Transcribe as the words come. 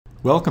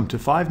Welcome to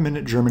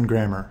 5-Minute German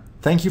Grammar.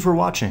 Thank you for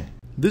watching.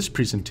 This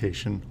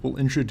presentation will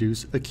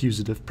introduce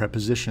accusative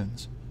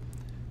prepositions.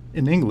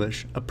 In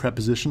English, a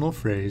prepositional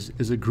phrase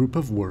is a group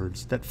of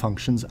words that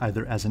functions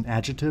either as an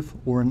adjective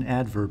or an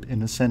adverb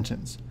in a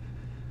sentence.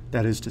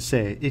 That is to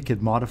say, it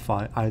could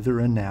modify either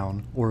a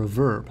noun or a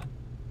verb.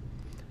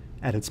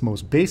 At its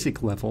most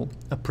basic level,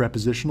 a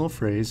prepositional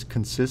phrase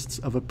consists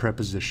of a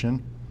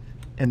preposition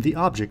and the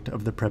object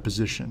of the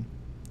preposition.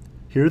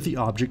 Here the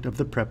object of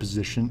the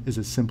preposition is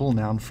a simple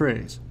noun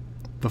phrase,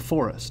 the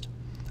forest,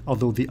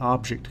 although the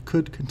object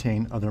could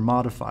contain other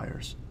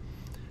modifiers.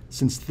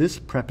 Since this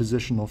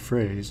prepositional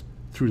phrase,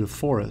 through the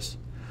forest,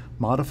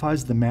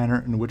 modifies the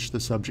manner in which the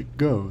subject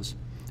goes,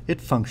 it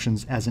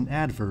functions as an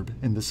adverb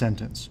in the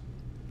sentence.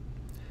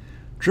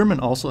 German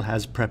also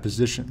has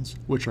prepositions,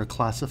 which are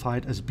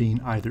classified as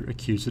being either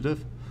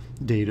accusative,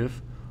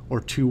 dative, or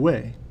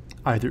two-way,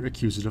 either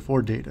accusative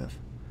or dative.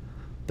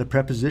 The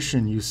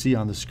preposition you see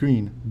on the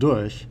screen,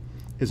 durch,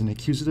 is an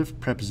accusative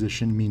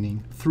preposition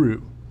meaning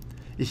through.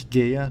 Ich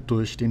gehe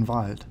durch den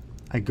Wald.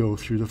 I go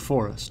through the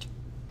forest.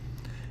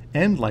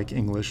 And like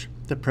English,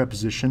 the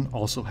preposition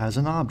also has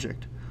an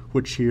object,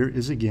 which here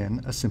is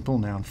again a simple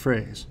noun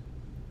phrase.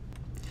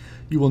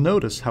 You will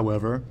notice,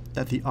 however,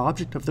 that the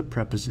object of the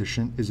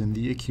preposition is in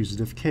the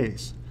accusative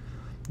case.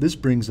 This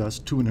brings us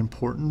to an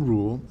important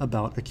rule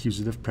about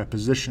accusative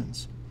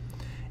prepositions.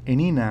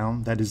 Any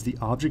noun that is the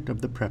object of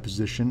the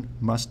preposition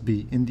must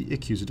be in the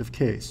accusative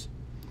case.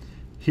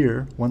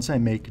 Here, once I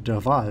make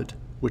der Wald,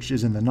 which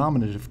is in the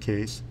nominative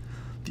case,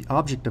 the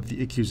object of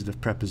the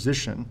accusative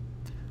preposition,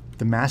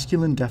 the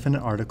masculine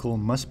definite article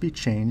must be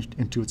changed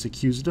into its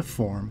accusative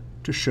form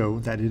to show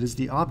that it is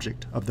the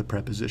object of the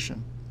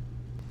preposition.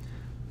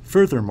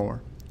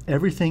 Furthermore,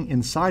 everything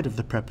inside of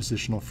the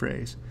prepositional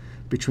phrase,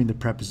 between the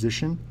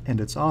preposition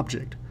and its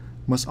object,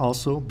 must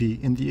also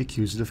be in the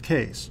accusative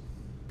case.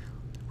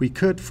 We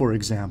could, for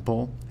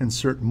example,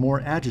 insert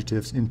more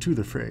adjectives into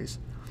the phrase.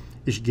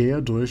 Ich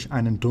gehe durch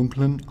einen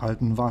dunklen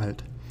alten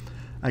Wald.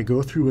 I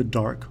go through a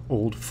dark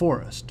old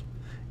forest,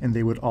 and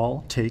they would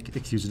all take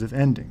accusative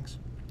endings.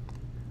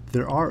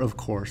 There are, of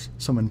course,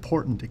 some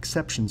important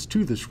exceptions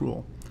to this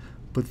rule,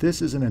 but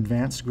this is an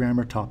advanced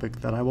grammar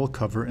topic that I will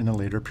cover in a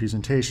later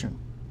presentation.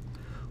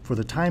 For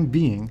the time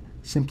being,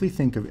 simply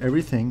think of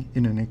everything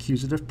in an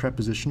accusative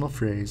prepositional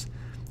phrase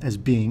as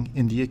being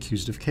in the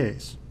accusative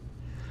case.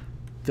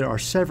 There are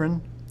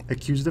 7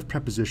 accusative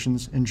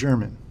prepositions in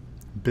German: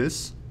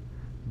 bis,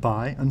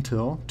 by,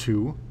 until,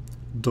 to,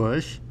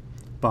 durch,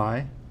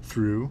 by,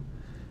 through,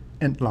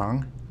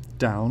 entlang,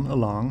 down,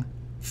 along,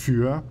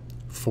 für,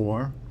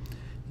 for,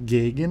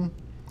 gegen,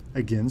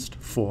 against,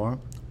 for,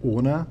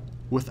 ohne,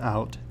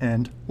 without,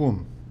 and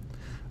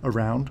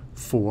around,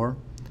 for,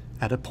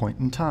 at a point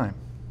in time.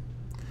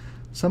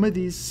 Some of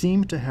these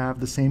seem to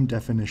have the same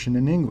definition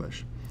in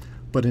English,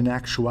 but in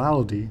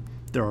actuality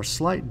there are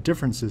slight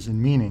differences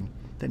in meaning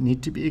that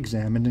need to be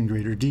examined in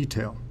greater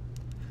detail.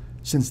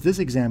 Since this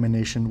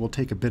examination will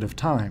take a bit of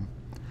time,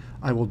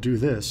 I will do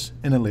this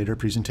in a later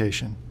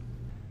presentation.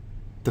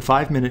 The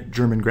 5-Minute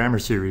German Grammar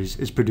Series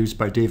is produced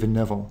by David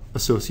Neville,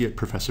 Associate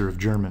Professor of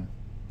German.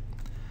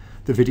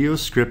 The videos,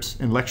 scripts,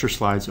 and lecture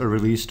slides are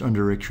released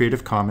under a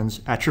Creative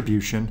Commons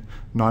Attribution,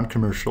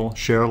 Non-Commercial,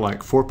 Share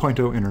Alike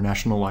 4.0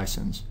 International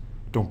License.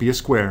 Don't be a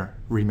square,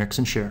 remix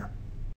and share.